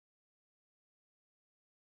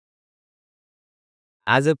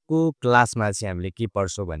आजको क्लासमा चाहिँ हामीले के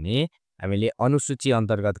पढ्छौँ भने हामीले अनुसूची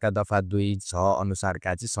अन्तर्गतका दफा 2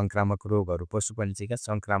 अनुसारका चाहिँ संक्रामक रोगहरू पशुपन्छीका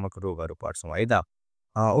संक्रामक रोगहरू पढ्छौँ है त।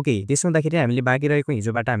 ओके त्यसो हुँदाखेरि हामीले बाँकी रहेको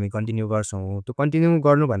हिजोबाट हामी कन्टिन्यू गर्छौँ। त्यो कन्टिन्यू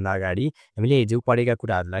गर्नुभन्दा अगाडि हामीले हिजो पढेका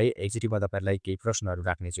कुराहरूलाई एकचोटि म तपाईँहरूलाई केही प्रश्नहरू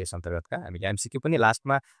राख्नेछु यस अन्तर्गतका। हामीले एमसिक्यू पनि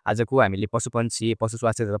लास्टमा आजको हामीले पशुपन्छी, पशु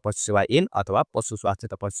स्वास्थ्य तथा पशु सेवा ऐन अथवा पशु स्वास्थ्य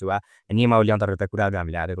तथा पशु सेवा नियमावली अन्तर्गतका कुराहरू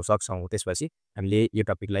हामीले हालेको सक्छौँ। त्यसपछि हामीले यो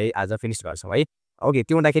टपिकलाई आज फिनिस गर्छौँ है। ओके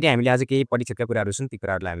त्यो हुँदाखेरि हामीले आज केही परीक्षाका कुराहरू छन् ती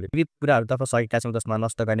कुराहरूलाई हामीले विविध कुराहरूतर्फ सकेका छौँ जसमा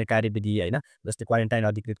नष्ट गर्ने कार्यविधि होइन जस्तै क्वारेन्टाइन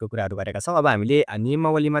अधिकृतको कुराहरू गरेका छौँ। अब हामीले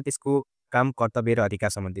नियमावलीमा त्यसको काम कर्तव्य र अधिकार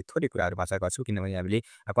सम्बन्धी थोरै कुराहरू भाषा गर्छौँ किनभने हामीले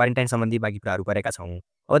क्वारेन्टाइन सम्बन्धी बाँकी कुराहरू गरेका छौँ।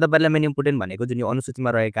 अब तपाईँलाई मेन इम्पोर्टेन्ट भनेको जुन यो अनुसूचीमा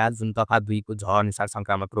रहेका जुन दफा 2 अनुसार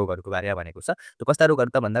संक्रामक रोगहरूको बारेमा भनेको छ त्यो कस्ता रोगहरू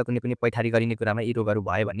त भन्दा कुनै पनि पैठारी गरिने कुरामा यी रोगहरू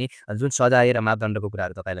भयो भने जुन सजाय र मापदण्डको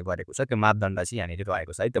कुराहरू तपाईँलाई गरेको छ त्यो मापदण्ड चाहिँ यहाँनिर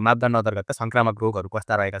रहेको छ है। त्यो मापदण्ड अन्तर्गतका संक्रामक रोगहरू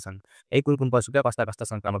कस्ता रहेका छन् है कुन पशुका कस्ता कस्ता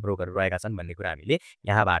संक्रामक रोगहरू रहेका छन् भन्ने कुरा हामीले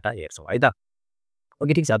यहाँबाट हेर्छौँ है त।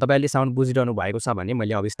 ओके ठीक छ तपाईँहरूले साउन्ड बुझिरहनु भएको छ भने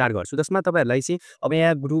मैले अब स्टार्ट गर्छु जसमा तपाईँहरूलाई चाहिँ अब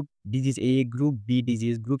यहाँ group disease A group be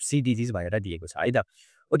disease group C disease भनेर दिएको छ है त।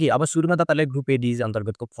 ओके अब सुरुमा तपाईँलाई ग्रुप ए डिजिज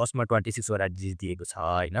अन्तर्गतको फर्स्टमा 26 वटा डिजिज दिएको छ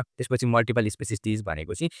होइन। त्यसपछि मल्टिपल स्पेसिस डिजिज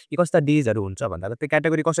भनेको चाहिँ यी कस्ता डिजिजहरू हुन्छ भन्दा त्यो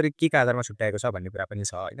क्याटेगोरी कसरी के आधारमा छुट्याएको छ भन्ने कुरा पनि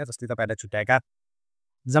छ होइन। जस्तै तपाईँलाई छुट्याएका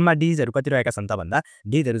जम्मा डिजिजहरू कति रहेका छन् त भन्दा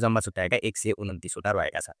डिजिजहरू जम्मा छुट्याएका 129 वटा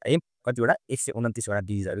रहेका छन् है। कतिवटा 129 वटा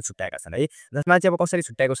डिजिजहरू छुट्याएका छन् है। जसमा चाहिँ अब कसरी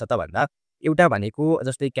छुट्याएको छ त भन्दा एउटा भनेको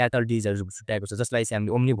जस्तै क्याटल डिजिजहरू छुट्याएको छ जसलाई चाहिँ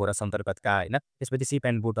हामीले ओम्निभोरस अन्तर्गतका होइन। त्यसपछि सिप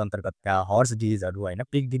एन्ड बुट अन्तर्गतका हर्स डिजिजहरू होइन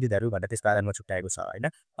पिग डिजिजहरू भनेर त्यसको आधारमा छुट्याएको छ होइन।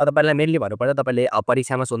 अब तपाईँलाई मेनली भन्नुपर्दा तपाईँले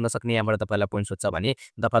परीक्षामा सोध्न सक्ने यहाँबाट तपाईँलाई पोइन्ट सोध्छ भने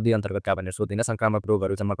दफा 2 अन्तर्गतका भनेर सोध्दैन संक्रामक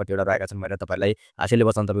रोगहरू जम्मा कतिवटा रहेका छन् भनेर तपाईँलाई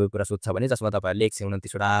सिलेबस अन्तर्गतको कुरा सोध्छ भने जसमा तपाईँहरूले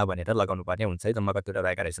 129 वटा भनेर लगाउनु पर्ने हुन्छ है। जम्मा कतिवटा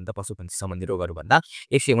रहेका रहेछन् त पशुपन्छी सम्बन्धी रोगहरू भन्दा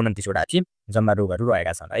 129 वटा चाहिँ जम्मा रोगहरू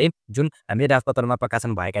रहेका छन् है। जुन हामीले राजपत्रमा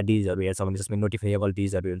प्रकाशन भएका डिजिजहरू हेर्छौँ भने जसमा नोटिफाइएबल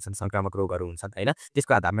डिजिजहरू हुन्छन् संक्रामक रोगहरू हुन्छन् होइन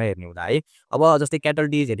त्यसको आधारमा हेर्ने हुँदा है। अब जस्तै क्याटल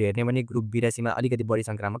डिजिजहरू हेर्ने भने ग्रुप 82 मा अलिकति बढी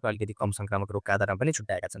संक्रामक अलिकति कम संक्रामक रोगका आधारमा पनि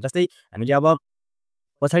छुट्याएका छन्। जस्तै हामीले अब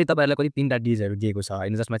पछाडि तपाईँहरूलाई कति 3टा डिजिजहरू दिएको छ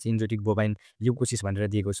होइन जसमा चाहिँ इन्जोटिक बोबाइन ल्युकोसिस भनेर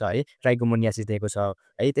दिएको छ है। ट्राइकोमोनियासिस दिएको छ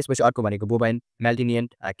है। त्यसपछि अर्को भनेको बोबाइन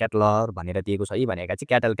म्याल्टिनियन्ट क्याटलर भनेर दिएको छ यी भनेका चाहिँ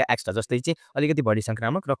क्याटलका एक्स्ट्रा जस्तै चाहिँ अलिकति बढी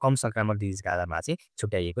संक्रामक र कम संक्रामक डिजिजका आधारमा चाहिँ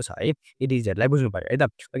छुट्याइएको छ है। यी डिजिजहरूलाई बुझ्नु पर्यो है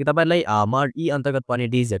त। अघि तपाईँहरूलाई म यी अन्तर्गत पर्ने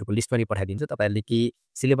डिजिजहरूको लिस्ट पनि पठाइदिन्छु। तपाईँहरूले के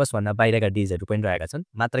सिलेबसभन्दा बाहिरका डिजिजहरू पनि रहेका छन्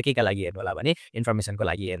मात्र केका लागि हेर्नु होला भने इन्फर्मेसनको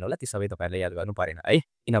लागि हेर्नु होला ती सबै तपाईँहरूले याद गर्नु परेन है।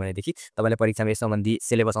 किनभनेदेखि तपाईँलाई परीक्षामा यस सम्बन्धी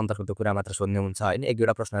सिलेबस अन्तर्गतको कुरा मात्र सोध्ने हुन्छ होइन। एक दुईवटा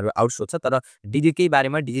प्रश्नहरू आउट सोध्छ तर डिजिजकै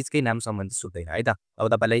बारेमा डिजिजकै नाम सम्बन्धी सोध्दैन है त।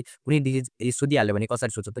 अब तपाईँलाई कुनै डिजिज सोधिहाल्यो भने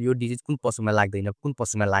कसरी सोध्छ त यो डिजिज कुन पशुमा लाग्दैन कुन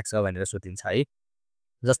पशुमा लाग्छ भनेर सोधिन्छ है।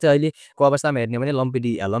 जस्तै अहिलेको अवस्थामा हेर्ने भने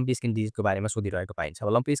लम्पी स्किन डिजिजको बारेमा सोधिरहेको पाइन्छ। अब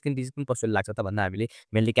लम्पी स्किन डिजिज कुन पशुले लाग्छ त भन्दा हामीले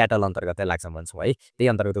मेनली क्याटल अन्तर्गतै लाग्छ भन्छौँ है। त्यही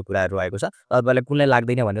अन्तर्गतको कुराहरू रहेको छ। तपाईँलाई कुनलाई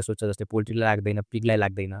लाग्दैन भनेर सोध्छ जस्तै पोल्ट्रीलाई लाग्दैन पिगलाई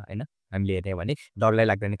लाग्दैन होइन। हामीले हेर्ने भने डगलाई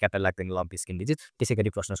लाग्दैन क्याटल लाग्दैन लम्पी स्किन डिजिज त्यसै गरी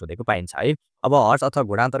प्रश्न सोधेको पाइन्छ है। अब हर्स अथवा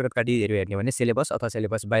घोडा अन्तर्गतका डिजिजहरू हेर्ने भने सिलेबस अथवा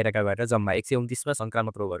सिलेबस बाहिरका गरेर जम्मा 129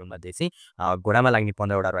 संक्रामक रोगहरूमध्ये चाहिँ घोडामा लाग्ने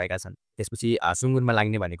 15 वटा रहेका छन्। त्यसपछि सुँगुरमा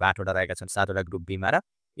लाग्ने भनेको 8 वटा रहेका छन् 7 वटा ग्रुप बीमा र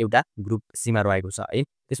एउटा ग्रुप सीमा रहेको छ है।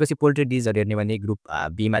 त्यसपछि पोल्ट्री डिजिजहरू हेर्ने भने ग्रुप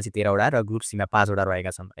बीमा चाहिँ 13 वटा र ग्रुप सीमा 5 वटा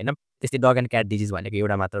रहेका छन् होइन। त्यस्तै डग एन्ड क्याट डिजिज भनेको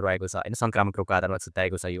एउटा मात्र रहेको छ होइन। संक्रामक रोगको आधारमा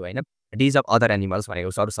छुट्याएको छ यो होइन। डिजिज अफ अदर एनिमल्स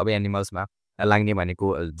भनेको अरू सबै एनिमल्समा लाग्ने भनेको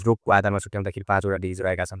रोगको आधारमा छुट्याउँदाखेरि 5 वटा डिजिज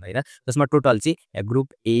रहेका छन् होइन। जसमा टोटल चाहिँ ग्रुप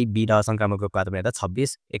ए बी र संक्रामक रोगको आधारमा हेर्दा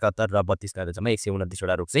 26, 71 र 32 गरेर जम्मा 129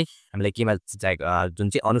 वटा रोग चाहिँ हामीलाई केमा जुन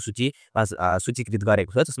चाहिँ अनुसूचीमा सूचीकृत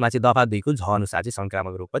गरेको छ जसमा चाहिँ दफा 2 को अनुसार चाहिँ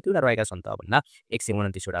संक्रामक रोग कतिवटा रहेका छन् त भन्दा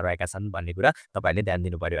 129 वटा रहेका छन् भन्ने कुरा तपाईँले ध्यान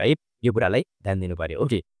दिनु पर्यो है। यो कुरालाई ध्यान दिनु पर्यो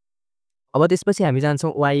ओके। अब त्यसपछि हामी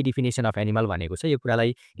जान्छौँ वाइ डिफिनेसन अफ एनिमल भनेको छ। यो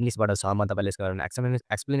कुरालाई इङ्ग्लिसबाट छ म तपाईँले यसको बारेमा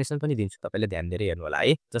एक्सप्लेनेसन पनि दिन्छु तपाईँले ध्यान दिएर हेर्नु होला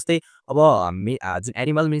है। जस्तै अब जुन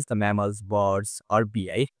animal means the mammals birds or be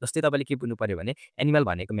है। जस्तै तपाईँले के बुझ्नु पर्यो भने एनिमल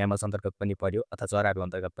भनेको म्यामल्स अन्तर्गत पनि पर्यो अथवा चराहरू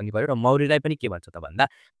अन्तर्गत पनि पर्यो र मौरीलाई पनि के भन्छ त भन्दा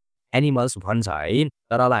एनिमल्स भन्छ है।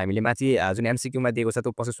 तर अब हामीले माथि जुन एमसिक्यूमा दिएको छ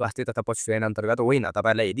त्यो पशु स्वास्थ्य तथा पशु सेवा अन्तर्गत होइन।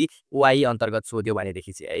 तपाईँलाई यदि ओआई अन्तर्गत सोध्यो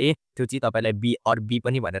भनेदेखि चाहिँ है त्यो चाहिँ तपाईँलाई बी अर बी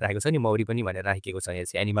पनि भनेर राखेको छ नि मौरी पनि भनेर राखेको छ। यहाँ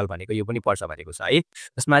चाहिँ एनिमल भनेको यो पनि पर्छ भनेको छ है।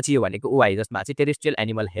 जसमा चाहिँ यो भनेको ओआई जसमा चाहिँ टेरेस्ट्रियल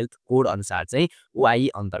एनिमल हेल्थ कोड अनुसार चाहिँ ओआई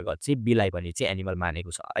अन्तर्गत चाहिँ बीलाई पनि चाहिँ एनिमल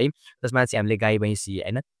मानेको छ है। जसमा चाहिँ हामीले गाई भैँसी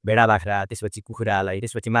होइन भेडा बाख्रा त्यसपछि कुखुरालाई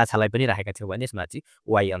त्यसपछि माछालाई पनि राखेका थियौँ भने यसमा चाहिँ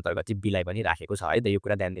ओआई अन्तर्गत चाहिँ बीलाई पनि राखेको छ है त। यो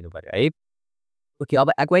कुरा ध्यान दिनु पर्यो है। ओके,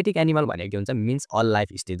 अब एक्वाटिक एनिमल भनेको के हुन्छ मिन्स अल लाइफ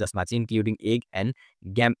स्टेज जसमा चाहिँ इन्क्लुडिङ एग एन्ड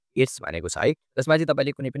ग्यामेट्स भनेको छ है। जसमा चाहिँ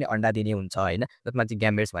तपाईँले कुनै पनि अन्डा दिने हुन्छ होइन, जसमा चाहिँ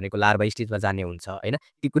ग्यामेट्स भनेको लार्भा स्टेजमा जाने हुन्छ होइन।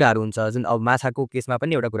 ती कुराहरू हुन्छ जुन अब माछाको केसमा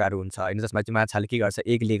पनि एउटा कुराहरू हुन्छ होइन, जसमा चाहिँ माछाले के गर्छ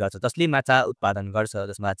एग ले गर्छ, जसले माछा उत्पादन गर्छ,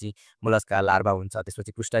 जसमा चाहिँ मोलस्का लार्भा हुन्छ,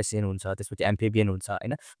 त्यसपछि क्रुस्टासियन हुन्छ, त्यसपछि एम्फिबियन हुन्छ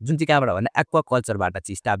होइन। जुन चाहिँ कहाँबाट भन्दा एक्वा कल्चरबाट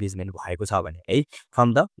चाहिँ इस्टाब्लिसमेन्ट भएको छ भने है,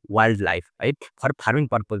 फ्रम द वाइल्ड लाइफ है। फर फार्मिङ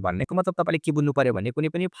पर्पज भन्नेको मतलब तपाईँले के बुझ्नु पर्यो भने कुनै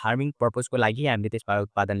पनि फार्मिङ पर्पजको लागि हामीले त्यसबाट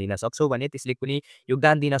उत्पादन लिन सक्छौँ भने, त्यसले कुनै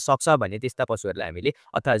योगदान दिन सक्छ भने त्यस्ता पशुहरूलाई हामीले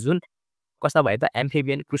अथवा जुन कस्ता भयो त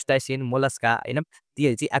एम्फिबियन, क्रुस्टासियन, मोलस्का होइन,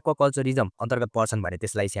 तीहरू चाहिँ एक्वाकल्चरिजम अन्तर्गत पर्छन् भने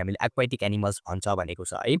त्यसलाई चाहिँ हामीले एक्वाटिक एनिमल्स भन्छ भनेको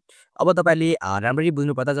छ है। अब तपाईँले राम्ररी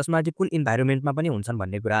बुझ्नुपर्दा जसमा चाहिँ कुन इन्भाइरोमेन्टमा पनि हुन्छन्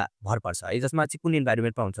भन्ने कुरा भर पर्छ है। जसमा चाहिँ कुन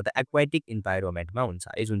इन्भाइरोमेन्टमा हुन्छ त एक्वाटिक इन्भाइरोमेन्टमा हुन्छ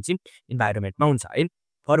है, जुन चाहिँ इन्भाइरोमेन्टमा हुन्छ है।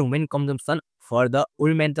 For human consumption for the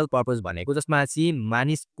ornamental purpose भनेको जसमा चाहिँ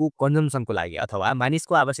मानिसको कन्जम्सनको लागि अथवा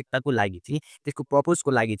मानिसको आवश्यकताको लागि चाहिँ त्यसको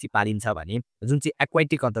पर्पजको लागि चाहिँ पालिन्छ भने जुन चाहिँ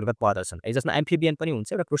एक्वाटिक अन्तर्गत पर्दछन् है। जसमा एम्फिबियन पनि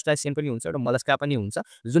हुन्छ, एउटा क्रुस्टासियन पनि हुन्छ, एउटा मलस्का पनि हुन्छ,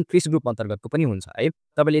 जुन फिस ग्रुप अन्तर्गतको पनि हुन्छ है।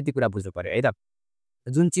 तपाईँले यति कुरा बुझ्नु पर्यो है त।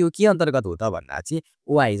 जुन चाहिँ यो के अन्तर्गत हो त भन्दा चाहिँ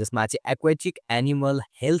ओआई जसमा चाहिँ एक्वाटिक एनिमल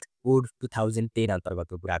हेल्थ कोड 2010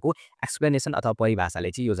 अन्तर्गतको कुराको एक्सप्लेनेसन अथवा परिभाषाले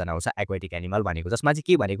चाहिँ यो जनाउँछ एक्वाटिक एनिमल भनेको। जसमा चाहिँ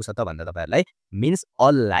के भनेको छ त भन्दा तपाईँहरूलाई मिन्स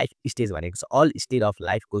अल लाइफ स्टेज भनेको छ, अल स्टेज अफ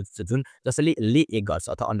लाइफको जुन जसले ले एग गर्छ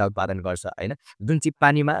अथवा अन्डा उत्पादन गर्छ होइन, जुन चाहिँ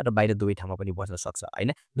पानीमा र बाहिर दुवै ठाउँमा पनि बस्न सक्छ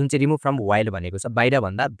होइन। जुन चाहिँ रिमुभ फ्रम वाइल्ड भनेको छ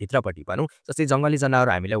बाहिरभन्दा भित्रपट्टि भनौँ, जस्तै जङ्गली जनावर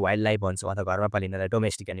हामीले वाइल्ड लाइफ भन्छौँ अथवा घरमा पालिनेलाई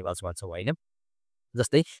डोमेस्टिक एनिमल्स भन्छौँ होइन।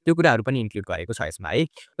 जस्तै त्यो कुराहरू पनि इन्क्लुड गरेको छ यसमा है।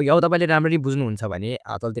 अब तपाईँले राम्ररी बुझ्नुहुन्छ भने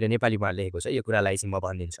तलतिर नेपालीमा लेखेको छ, यो कुरालाई चाहिँ म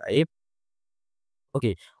भनिदिन्छु है।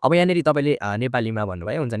 ओके, अब यहाँनिर तपाईँले नेपालीमा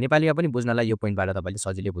भन्नुभयो हुन्छ, नेपालीमा पनि बुझ्नलाई यो पोइन्टबाट तपाईँले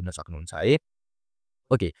सजिलै बुझ्न सक्नुहुन्छ है।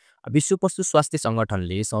 ओके, विश्व पशु स्वास्थ्य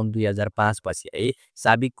सङ्गठनले सन् 2005 पछि है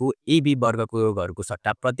साबिकको एबी वर्गको रोगहरूको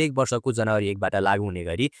सट्टा प्रत्येक वर्षको जनवरी 1 बाट लागू हुने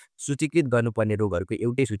गरी सूचीकृत गर्नुपर्ने रोगहरूको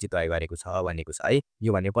एउटै सूची तय गरेको छ भनेको छ है।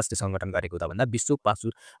 यो भने कसले सङ्गठन गरेको त भन्दा विश्व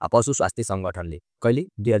पशु स्वास्थ्य सङ्गठनले कहिले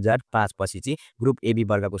 2005 पछि चाहिँ ग्रुप एबी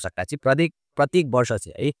वर्गको सट्टा चाहिँ प्रत्येक वर्ष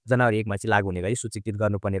चाहिँ है जनवरी 1 मा चाहिँ लागू हुने गरी सूचीकृत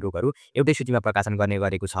गर्नुपर्ने रोगहरू एउटै सूचीमा प्रकाशन गर्ने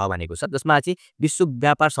गरेको छ भनेको छ। जसमा चाहिँ विश्व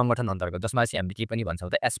व्यापार सङ्गठन अन्तर्गत, जसमा चाहिँ हामीले के पनि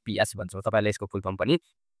भन्छौँ त एसपीएस भन्छौँ, तपाईँलाई यसको फुल फर्म पनि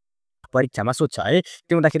परीक्षामा सोध्छ है।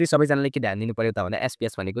 त्यो हुँदाखेरि सबैजनाले के ध्यान दिनु पर्यो त भन्दा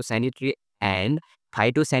एसपीएस भनेको सेनिटरी एन्ड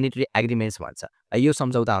फाइटोसेनिटरी एग्रिमेन्ट्स भन्छ। यो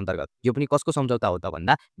सम्झौता अन्तर्गत, यो पनि कसको सम्झौता हो त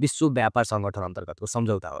भन्दा विश्व व्यापार सङ्गठन अन्तर्गतको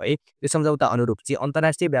सम्झौता हो है। यो सम्झौता अनुरूप चाहिँ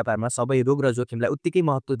अन्तर्राष्ट्रिय व्यापारमा सबै रोग र जोखिमलाई उत्तिकै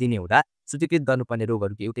महत्त्व दिने हुँदा सूचीकृत गर्नुपर्ने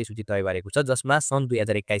रोगहरूको एउटै सूची तय गरेको छ। जसमा सन्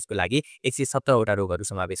 2021 को लागि 117 वटा रोगहरू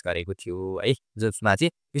समावेश गरेको थियो है। जसमा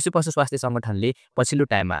चाहिँ विश्व पशु स्वास्थ्य सङ्गठनले पछिल्लो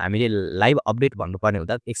टाइममा हामीले लाइभ अपडेट भन्नुपर्ने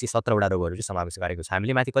हुँदा 117 वटा रोगहरू चाहिँ समावेश गरेको छ।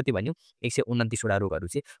 हामीले माथि कति भन्यौँ 129 वटा रोगहरू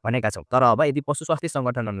चाहिँ भनेका छौँ। तर अब यदि पशु स्वास्थ्य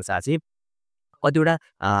सङ्गठन अनुसार चाहिँ कतिवटा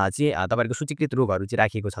चाहिँ तपाईँहरूको सूचीकृत रोगहरू चाहिँ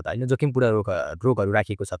राखिएको छ त होइन, जोखिमपूर्ण रोगहरू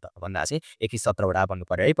राखिएको छ त भन्दा चाहिँ 117 वटा भन्नु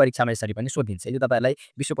पर्यो है। परीक्षामा यसरी पनि सोधिन्छ। यदि तपाईँलाई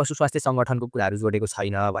विश्व पशु स्वास्थ्य सङ्गठनको कुराहरू जोडेको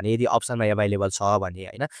छैन भने, यदि अप्सनमा एभाइलेबल छ भने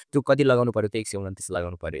होइन, त्यो कति लगाउनु पर्यो त 129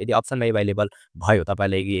 लगाउनु पर्यो। यदि अप्सनमा एभाइलेबल भयो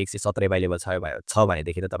तपाईँलाई 117 एभाइलेबल छ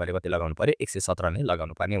भनेदेखि त तपाईँले कति लगाउनु पर्यो 117 नै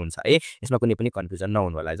लगाउनु पर्ने हुन्छ है। यसमा कुनै पनि कन्फ्युजन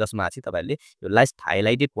नहुनु होला। जसमा चाहिँ तपाईँले यो लास्ट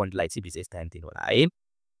हाइलाइटेड पोइन्टलाई चाहिँ विशेष ध्यान दिनु होला है।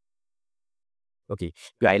 ओके,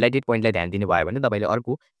 यो हाइलाइटेड पोइन्टलाई ध्यान दिनुभयो भने तपाईँले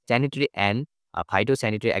अर्को सेनिटरी एन्ड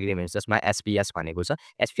फाइटोसेनिटरी एग्रिमेन्ट्स जसमा एसपीएस भनेको छ,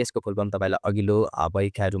 एसपीएसको फुल फर्म तपाईँलाई अघिल्लो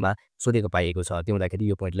परीक्षाहरूमा सोधेको पाइएको छ। त्यो हुँदाखेरि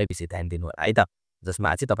यो पोइन्टलाई विशेष ध्यान दिनु होला है त,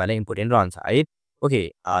 जसमा चाहिँ तपाईँलाई इम्पोर्टेन्ट रहन्छ है। ओके,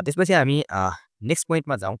 त्यसपछि हामी नेक्स्ट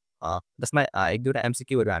पोइन्टमा जाउँ। जसमा एक दुईवटा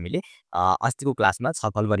एमसिक्यूहरू हामीले अस्तिको क्लासमा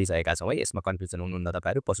छलफल गरिसकेका छौँ है। यसमा कन्फ्युजन हुनुहुन्न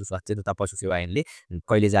तपाईँहरू। पशु स्वास्थ्य तथा पशु सेवा ऐनले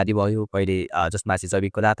कहिले जारी भयो, कहिले जसमा चाहिँ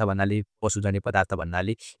जैविक पदार्थ भन्नाले पशुजन्य पदार्थ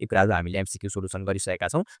भन्नाले यी कुराहरू हामीले एमसिक्यू सोल्युसन गरिसकेका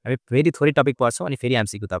छौँ। हामी फेरि थोरै टपिक पढ्छौँ अनि फेरि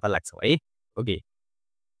एमसिक्यूतर्फ लाग्छौँ है। ओके,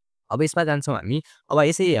 अब यसमा जान्छौँ हामी। अब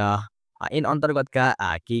यसै ऐन अन्तर्गतका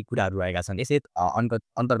केही कुराहरू रहेका छन्। यसै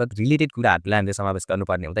अन्तर्गत रिलेटेड कुराहरूलाई हामीले समावेश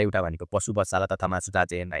गर्नुपर्ने हुँदा एउटा भनेको पशु बत्साला तथा मासु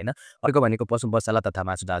जाँच ऐन होइन, अर्को भनेको पशु बत्साला तथा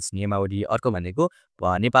मासु जाँच नियमावली, अर्को भनेको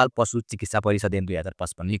नेपाल पशु चिकित्सा परिषद ऐन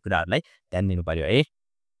 2055, यी कुराहरूलाई ध्यान दिनु पर्यो है।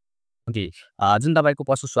 ओके, जुन तपाईँको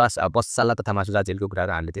पशुशाला तथा मासु जाँच ऐनको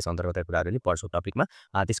कुराहरू हामीले त्यस अन्तर्गतका कुराहरू नि पढ्छौँ टपिकमा।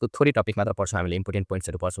 त्यसको थोरै टपिक मात्र पढ्छौँ हामीले, इम्पोर्टेन्ट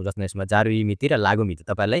पोइन्ट्सहरू पढ्छौँ। जसमा यसमा जारुरी मिति र लागु मिति,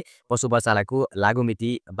 तपाईँलाई पशु बत्सालाको लागु मिति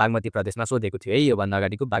बागमती प्रदेशमा सोधेको थियो है। योभन्दा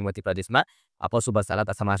अगाडिको बागमती प्रदेशमा पशु बत्साला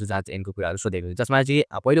तथा मासु जाँच ऐनको कुराहरू सोधेको थियो। जसमा चाहिँ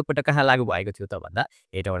पहिलोपटक कहाँ लागु भएको थियो त भन्दा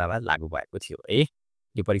हेटौडामा लागु भएको थियो है।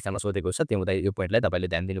 यो परीक्षामा सोधेको छ, त्यो हुँदा यो पोइन्टलाई तपाईँले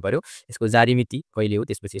ध्यान दिनु पर्यो। यसको जारी मिति कहिले हो,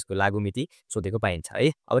 त्यसपछि यसको लागु मिति सोधेको पाइन्छ है।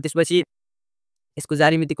 अब त्यसपछि यसको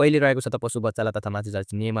जारी मिति कहिले रहेको छ त पशु बत्साला तथा मासु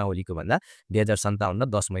जाँच नियमावलीको भन्दा 2057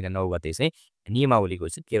 10 महिना 9 गते चाहिँ नियमावलीको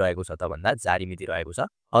चाहिँ के रहेको छ त भन्दा जारी मिति रहेको छ।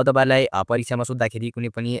 अब तपाईँलाई परीक्षामा सोद्धाखेरि कुनै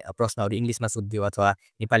पनि प्रश्नहरू इङ्ग्लिसमा सोधियो अथवा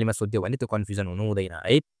नेपालीमा सोधियो भने त्यो कन्फ्युजन हुनु हुँदैन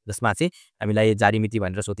है। जसमा चाहिँ हामीलाई जारी मिति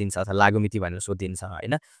भनेर सोधिन्छ अथवा लागु मिति भनेर सोधिन्छ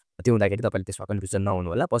होइन। त्यो हुँदाखेरि तपाईँले त्यसमा कन्फ्युजन नहुनु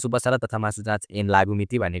होला। पशु बसाला तथा मासु जाँच ऐन लागु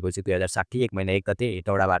मिति भनेको चाहिँ 2060 1 महिना 1 गते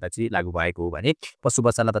हेटौडाबाट चाहिँ लागु भएको हो भने पशु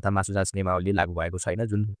बसाला तथा मासु जाँच नियमावली लागु भएको छैन,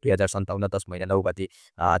 जुन 2057 10 महिना 9 गते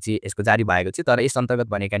चाहिँ यसको जारी भएको थियो। तर यस अन्तर्गत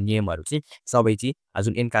बनेका नियमहरू चाहिँ सबै चाहिँ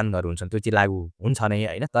जुन ऐन कानुनहरू हुन्छन् त्यो चाहिँ लागु हुन्छ नै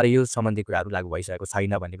होइन। तर यो सम्बन्धी कुराहरू लागु भइसकेको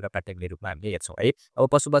छैन भन्ने कुरा प्र्याक्टिकली रूपमा हामीले हेर्छौँ है। अब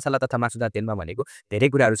पशु बसाला तथा मासु जाँच ऐनमा भनेको धेरै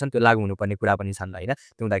कुराहरू छन्, त्यो लागु हुनुपर्ने कुरा पनि छन् होइन।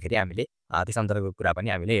 त्यो हुँदाखेरि हामीले त्यस अन्तर्गतको कुरा पनि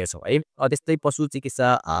हामीले हेर्छौँ है। त्यस्तै पशु चिकित्सा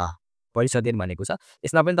परिषद ऐन भनेको छ,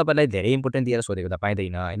 यसमा पनि तपाईँलाई धेरै इम्पोर्टेन्ट दिएर सोधेको त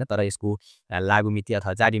पाइँदैन होइन। तर यसको लागु मिति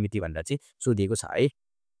अथवा जारी मिति भनेर चाहिँ सोधिएको छ है।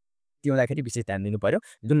 त्यो हुँदाखेरि विशेष ध्यान दिनु पर्यो।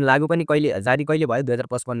 जुन लागु पनि कहिले जारी कहिले भयो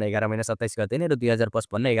 2055 11 महिना 27 गते नै र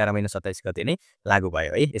 2055 11 महिना 27 गते नै लागु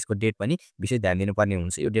भयो है। यसको डेट पनि विशेष ध्यान दिनुपर्ने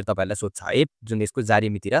हुन्छ। यो डेट तपाईँलाई सोध्छ है। जुन यसको जारी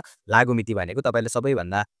मिति र लागु मिति भनेको तपाईँले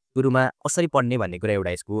सबैभन्दा सुरुमा कसरी पढ्ने भन्ने कुरा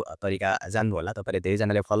एउटा यसको तरिका जान्नु होला। तपाईँले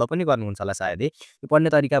धेरैजनाले फलो पनि गर्नुहुन्छ होला सायदै। यो पढ्ने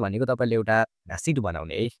तरिका भनेको तपाईँले एउटा सिट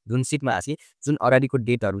बनाउने है। जुन सिटमा चाहिँ जुन अगाडिको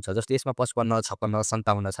डेटहरू छ, जस्तै यसमा 55 56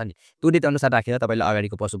 57 छ नि, त्यो डेट अनुसार राखेर तपाईँले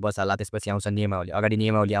अगाडिको पशु बसाला त्यसपछि आउँछ नियमावली। अगाडि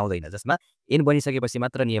नियमावली आउँदैन, जसमा ऐन बनिसकेपछि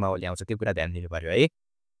मात्र नियमावली आउँछ। त्यो कुरा ध्यान दिनु पर्यो है।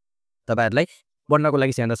 तपाईँहरूलाई पढ्नको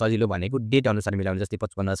लागि सबभन्दा सजिलो भनेको डेट अनुसार मिलाउने, जस्तै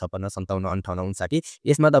 55 56 57 58 59।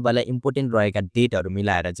 यसमा तपाईँलाई इम्पोर्टेन्ट रहेका डेटहरू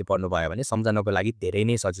मिलाएर चाहिँ पढ्नुभयो भने सम्झनको लागि धेरै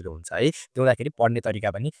नै सजिलो हुन्छ है। त्यो हुँदाखेरि पढ्ने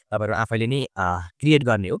तरिका पनि तपाईँहरू आफैले नै क्रिएट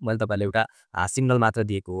गर्ने हो। मैले तपाईँलाई एउटा सिग्नल मात्र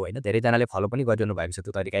दिएको हो होइन। धेरैजनाले फलो पनि गरिरहनु भएको छ।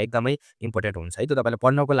 त्यो तरिका एकदमै इम्पोर्टेन्ट हुन्छ है। त्यो तपाईँलाई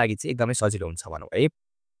पढ्नको लागि चाहिँ एकदमै सजिलो हुन्छ भनौँ है।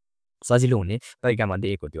 सजिलो हुने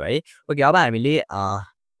तरिकामध्ये एक हो त्यो है। ओके, अब हामीले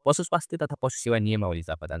पशु स्वास्थ्य तथा पशु सेवा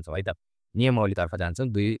नियमावलीतर्फ जान्छौँ है त। नियमावलीतर्फ जान्छौँ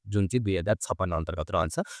जुन चाहिँ 2056 अन्तर्गत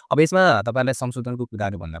रहन्छ। अब यसमा तपाईँलाई संशोधनको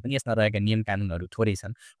कुराहरू भन्दा पनि यसमा रहेका नियम कानुनहरू थोरै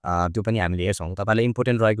छन्। त्यो पनि हामीले हेर्छौँ। तपाईँलाई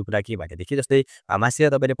इम्पोर्टेन्ट रहेको कुरा के भनेदेखि जस्तै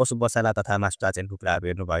मासिक तपाईँले पशु बसाला तथा मासु जाँच ऐनको कुराहरू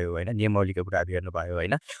हेर्नुभयो होइन, नियमावलीको कुराहरू हेर्नुभयो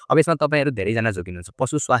होइन। अब यसमा तपाईँहरू धेरैजना जोगिनुहुन्छ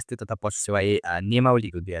पशु स्वास्थ्य तथा पशु सेवा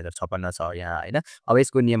नियमावलीको 2056 छ यहाँ होइन। अब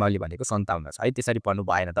यसको नियमावली भनेको 57 छ है। त्यसरी पढ्नु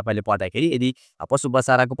भएन। तपाईँले पढ्दाखेरि यदि पशु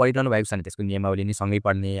बसालाको पढिरहनु भएको छ भने त्यसको नियमावली नै सँगै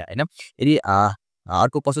पढ्ने होइन। यदि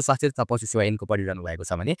अर्को पशु स्वास्थ्य तथा पशु सेवा ऐनको पढिरहनु भएको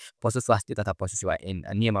छ भने पशु स्वास्थ्य तथा पशु सेवा ऐन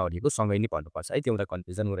नियमावलीको सँगै नै पढ्नुपर्छ है। त्यो हुँदा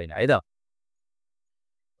कन्फ्युजन हुँदैन है त।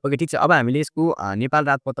 ओके, ठिक छ। अब हामीले यसको नेपाल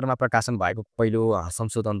राजपत्रमा प्रकाशन भएको पहिलो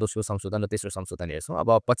संशोधन, दोस्रो संशोधन र तेस्रो संशोधन हेर्छौँ। अब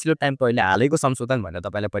पछिल्लो टाइम पहिले हालैको संशोधन भनेर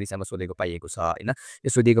तपाईँलाई परीक्षामा सोधेको पाइएको छ होइन। यो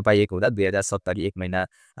सोधिएको पाइएको हुँदा 2070 1 महिना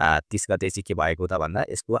 30 गते चाहिँ के भएको त भन्दा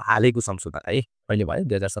यसको हालैको संशोधन है कहिले भयो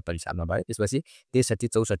 2070 सालमा भयो। त्यसपछि 63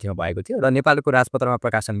 64 मा भएको थियो र नेपालको राजपत्रमा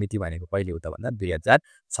प्रकाशन मिति भनेको कहिले हो त भन्दा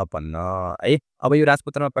 2056 है। अब यो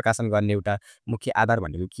राजपत्रमा प्रकाशन गर्ने एउटा मुख्य आधार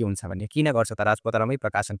भनेको के हुन्छ भने किन गर्छ त राजपत्रमै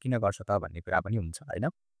प्रकाशन किन गर्छ त भन्ने कुरा पनि हुन्छ होइन।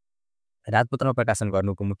 राजपत्रमा प्रकाशन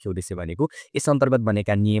गर्नुको मुख्य उद्देश्य भनेको यस अन्तर्गत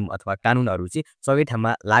बनेका नियम अथवा कानुनहरू चाहिँ सबै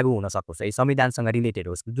ठाउँमा लागू हुन सकोस् है, संविधानसँग रिलेटेड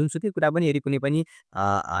होस्। जुनसुकै कुरा पनि यदि कुनै पनि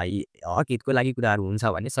हक हितको लागि कुराहरू हुन्छ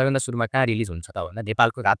भने सबैभन्दा सुरुमा कहाँ रिलिज हुन्छ त भन्दा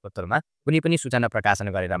नेपालको राजपत्रमा कुनै पनि सूचना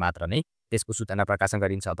प्रकाशन गरेर मात्र नै त्यसको सूचना प्रकाशन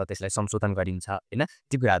गरिन्छ अथवा त्यसलाई संशोधन गरिन्छ होइन।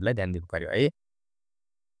 ती कुराहरूलाई ध्यान दिनु पर्यो है।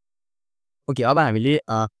 ओके, अब हामीले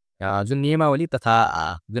जुन नियमावली तथा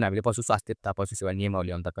जुन हामीले पशु स्वास्थ्य तथा पशु सेवा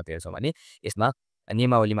नियमावली अन्तर्गत हेर्छौँ भने यसमा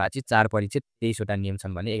नियमावलीमा चाहिँ 4 परिच्छेद 23वटा नियम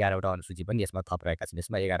छन् भने 11वटा अनुसूची पनि यसमा थप रहेका छन्।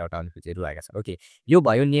 यसमा 11वटा अनुसूचीहरू रहेका छन्। ओके, यो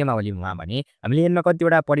भयो नियमावलीमा भने हामीले यसमा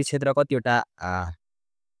कतिवटा परिच्छेद र कतिवटा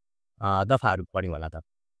दफाहरू पढ्यौँ होला त,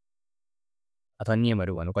 अथवा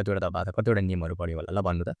नियमहरू भनौँ कतिवटा दफा अथवा कतिवटा नियमहरू पढ्यौँ होला ल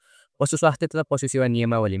भन्नु त। पशु स्वास्थ्य तथा पशु सेवा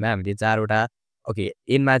नियमावलीमा हामीले 4वटा ओके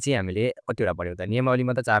ऐनमा चाहिँ हामीले कतिवटा पढ्यौँ त।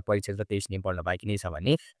 नियमावलीमा त 4 परिच्छेद र 23 नियम पढ्न बाँकी नै छ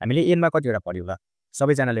भने हामीले ऐनमा कतिवटा पढ्यौँ ल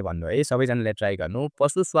सबैजनाले भन्नु है। सबैजनाले ट्राई गर्नु।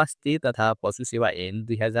 पशु स्वास्थ्य तथा पशु सेवा ऐन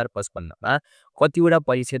 2055 मा कतिवटा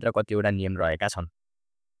परिच्छेद र कतिवटा नियम रहेका छन्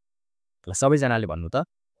ल सबैजनाले भन्नु त।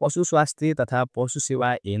 पशु स्वास्थ्य तथा पशु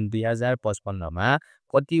सेवा ऐन 2055 मा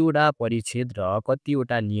कतिवटा परिच्छेद र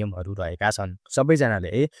कतिवटा नियमहरू रहेका छन् सबैजनाले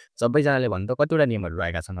है। सबैजनाले भन्नु त कतिवटा नियमहरू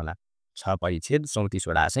रहेका छन् होला। 6 परिच्छेद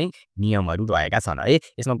 34वटा चाहिँ नियमहरू रहेका छन् है।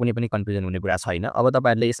 यसमा कुनै पनि कन्फ्युजन हुने कुरा छैन। अब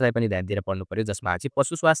तपाईँहरूले यसलाई पनि ध्यान दिएर पढ्नु पर्यो, जसमा चाहिँ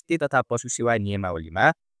पशु स्वास्थ्य तथा पशु सेवा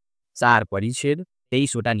नियमावलीमा 4 परिच्छेद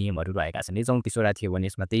 23वटा नियमहरू रहेका छन्। 34वटा थियो भने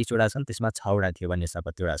यसमा 23वटा छन्, त्यसमा 6वटा थियो भने यसमा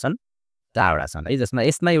कतिवटा छन् 4वटा छन् है। जसमा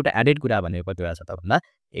यसमा एउटा एडेड कुरा भनेको कतिवटा छ त भन्दा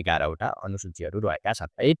 11वटा अनुसूचीहरू रहेका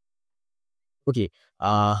छन् है। ओके,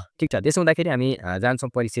 ठिक छ। त्यसो हुँदाखेरि हामी जान्छौँ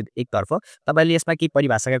परिच्छेद 1 तर्फ। तपाईँले यसमा केही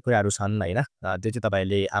परिभाषाका कुराहरू छन् होइन, त्यो चाहिँ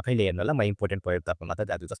तपाईँले आफैले हेर्नु होला। म इम्पोर्टेन्ट प्रयोगतर्फ मात्र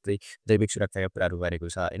जान्छु, जस्तै जैविक सुरक्षाका कुराहरू गरेको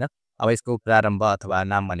छ होइन। अब यसको प्रारम्भ अथवा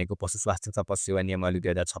नाम भनेको पशु स्वास्थ्य तथा पशु सेवा नियमावली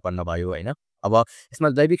 2056 भयो होइन। अब यसमा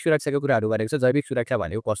जैविक सुरक्षाको कुराहरू गरेको छ। जैविक सुरक्षा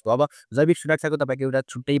भनेको कस्तो? अब जैविक सुरक्षाको तपाईँको एउटा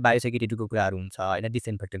छुट्टै बायोसेक्युरिटीको कुराहरू हुन्छ होइन,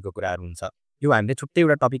 डिसइन्फेक्टेन्टको कुराहरू हुन्छ। यो हामीले छुट्टै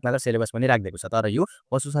एउटा टपिक मात्र सिलेबस पनि राखिदिएको छ। तर यो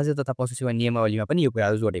पशु स्वास्थ्य तथा पशु सेवा नियमावलीमा पनि यो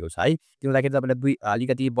कुराहरू जोडेको छ है। त्यो हुँदाखेरि तपाईँलाई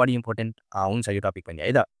अलिकति बढी इम्पोर्टेन्ट हुन्छ यो टपिक पनि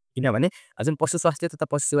है त। किनभने जुन पशु स्वास्थ्य तथा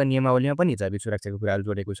पशु सेवा नियमावलीमा पनि जैविक सुरक्षाको कुराहरू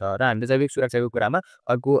जोडेको छ र हामीले जैविक सुरक्षाको कुरामा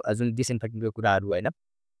अर्को जुन डिसइन्फेक्टेन्टको कुराहरू होइन,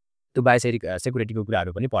 त्यो सेक्युरिटीको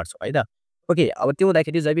कुराहरू पनि पर्छ है त। ओके, अब त्यो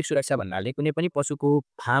हुँदाखेरि जैविक सुरक्षा भन्नाले कुनै पनि पशुको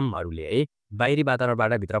फार्महरूले है बाहिरी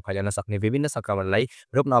वातावरणबाट भित्र फैलन सक्ने विभिन्न संक्रमणलाई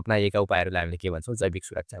रोक्न अपनाइएका उपायहरूलाई हामीले के भन्छौँ? जैविक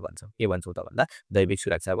सुरक्षा भन्छौँ। के भन्छौँ त भन्दा जैविक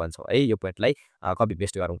सुरक्षा भन्छौँ है। यो पोइन्टलाई कपी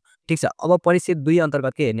पेस्ट गरौँ। ठिक छ, अब परिच्छेद 2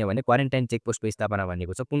 अन्तर्गत के हेर्ने हो भने क्वारेन्टाइन चेकपोस्टको स्थापना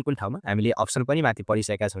भनेको छ कुन ठाउँमा? हामीले अप्सन पनि माथि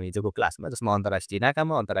पढिसकेका छौँ हिजोको क्लासमा, जसमा अन्तर्राष्ट्रिय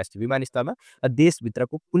नाकामा, अन्तर्राष्ट्रिय विमानस्थलमा र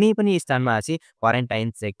देशभित्रको कुनै पनि स्थानमा चाहिँ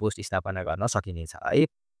क्वारेन्टाइन चेकपोस्ट स्थापना गर्न सकिनेछ है।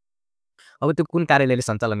 अब त्यो कुन कार्यालयले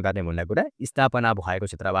सञ्चालन गर्ने भन्ने कुरा स्थापना भएको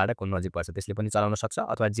क्षेत्रबाट कुन नजिक पर्छ त्यसले पनि चलाउन सक्छ,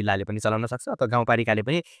 अथवा जिल्लाले पनि चलाउन सक्छ, अथवा गाउँपालिकाले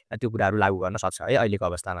पनि त्यो कुराहरू लागू गर्न सक्छ है अहिलेको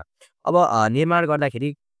अवस्थामा। अब निर्माण गर्दाखेरि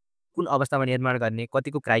कुन अवस्थामा निर्माण गर्ने,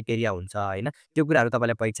 कतिको क्राइटेरिया हुन्छ होइन, त्यो कुराहरू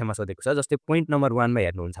तपाईँलाई परीक्षामा सोधेको छ। जस्तै पोइन्ट नम्बर 1 मा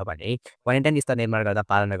हेर्नुहुन्छ भने क्वारेन्टाइन स्थल निर्माण गर्दा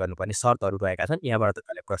पालना गर्नुपर्ने शर्तहरू रहेका छन्। यहाँबाट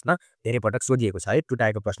तपाईँलाई प्रश्न धेरै पटक सोधिएको छ है,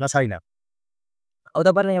 टुटाएको प्रश्न छैन। अब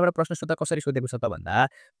तपाईँलाई यहाँबाट प्रश्न सोध्दा कसरी सोधेको छ त भन्दा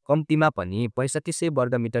कम्तीमा पनि 6500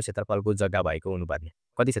 वर्ग मिटर क्षेत्रफलको जग्गा भएको हुनुपर्ने।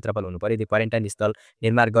 कति क्षेत्रफल हुनुपर्यो? यदि क्वारेन्टाइन स्थल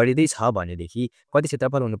निर्माण गरिँदैछ भनेदेखि कति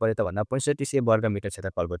क्षेत्रफल हुनुपर्यो त भन्दा 6500 वर्ग मिटर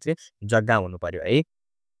क्षेत्रफलको चाहिँ जग्गा हुनुपर्यो है।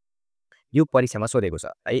 यो परीक्षामा सोधेको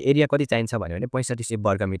छ है। एरिया कति चाहिन्छ भन्यो भने 6500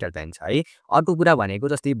 वर्ग मिटर चाहिन्छ है। अर्को कुरा भनेको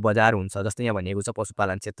जस्तै बजार हुन्छ, जस्तै यहाँ भनिएको छ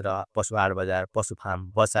पशुपालन क्षेत्र, पशु हाट बजार, पशु फार्म,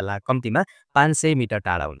 बसाला कम्तीमा 500 मिटर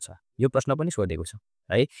टाढा हुन्छ। यो प्रश्न पनि सोधेको छ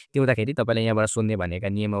है। त्यो हुँदाखेरि तपाईँले यहाँबाट सोध्ने भनेका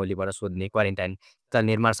नियमावलीबाट सोध्ने क्वारेन्टाइन स्थल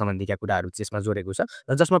निर्माण सम्बन्धीका कुराहरू चाहिँ यसमा जोडेको छ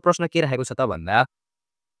र जसमा प्रश्न के राखेको छ त भन्दा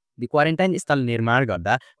क्वारेन्टाइन स्थल निर्माण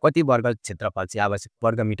गर्दा कति वर्ग क्षेत्रफल चाहिँ आवश्यक,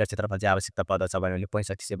 वर्ग मिटर क्षेत्रफल चाहिँ आवश्यकता पर्दछ भन्यो भने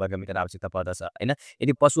 6500 वर्ग मिटर आवश्यकता पर्दछ होइन।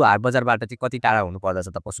 यदि पशु हाट बजारबाट चाहिँ कति टाढा हुनु पर्दछ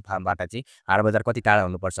त, पशु फार्मबाट चाहिँ हाट बजार कति टाढा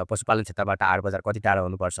हुनुपर्छ, पशुपालन क्षेत्रबाट हाट बजार कति टाढा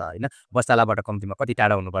हुनुपर्छ होइन, बस्तालाबाट कम्तीमा कति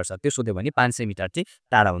टाढा हुनुपर्छ, त्यो सोध्यो भने 500 मिटर चाहिँ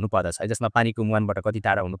टाढा हुनुपर्दछ है। जसमा पानीको मुहानबाट कति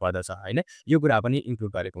टाढा हुनुपर्दछ होइन, यो कुरा पनि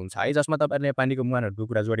इन्क्लुड गरेको हुन्छ है। जसमा तपाईँहरूले पानीको मुहानहरूको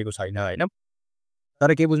कुरा जोडेको छैन होइन।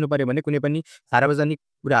 तर के बुझ्नु पर्यो भने कुनै पनि सार्वजनिक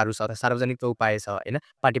कुराहरू छ, सार्वजनिक चौपाए छ होइन,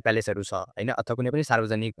 पार्टी प्यालेसहरू छ होइन, अथवा कुनै पनि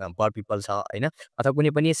सार्वजनिक बर पिपल छ होइन, अथवा कुनै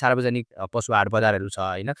पनि सार्वजनिक पशु हाट बजारहरू छ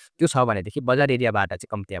होइन, त्यो छ भनेदेखि बजार एरियाबाट चाहिँ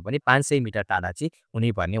कम्तीमा पनि 500 मिटर टाढा चाहिँ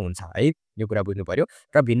हुनुपर्ने हुन्छ है। यो कुरा बुझ्नु पर्यो।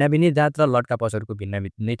 र भिन्न भिन्न जात र लटका पशुहरूको भिन्न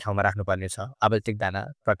भिन्नै ठाउँमा राख्नुपर्ने छ। आवश्यक दाना,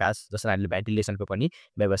 प्रकाश जसरी हामीले भेन्टिलेसनको पनि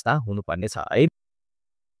व्यवस्था हुनुपर्ने छ है।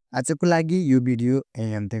 आजको लागि यो भिडियो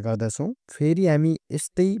यही अन्त्य गर्दछौँ। फेरि हामी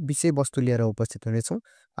यस्तै विषयवस्तु लिएर उपस्थित हुनेछौँ।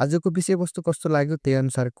 आजको विषयवस्तु कस्तो लाग्यो त्यही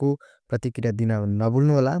अनुसारको प्रतिक्रिया दिन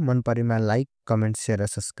नभुल्नुहोला। मन परेमा लाइक, कमेन्ट, सेयर र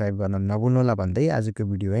सब्सक्राइब गर्न नभुल्नुहोला भन्दै आजको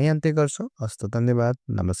भिडियो यही अन्त्य गर्छु। हस्त, धन्यवाद,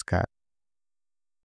 नमस्कार।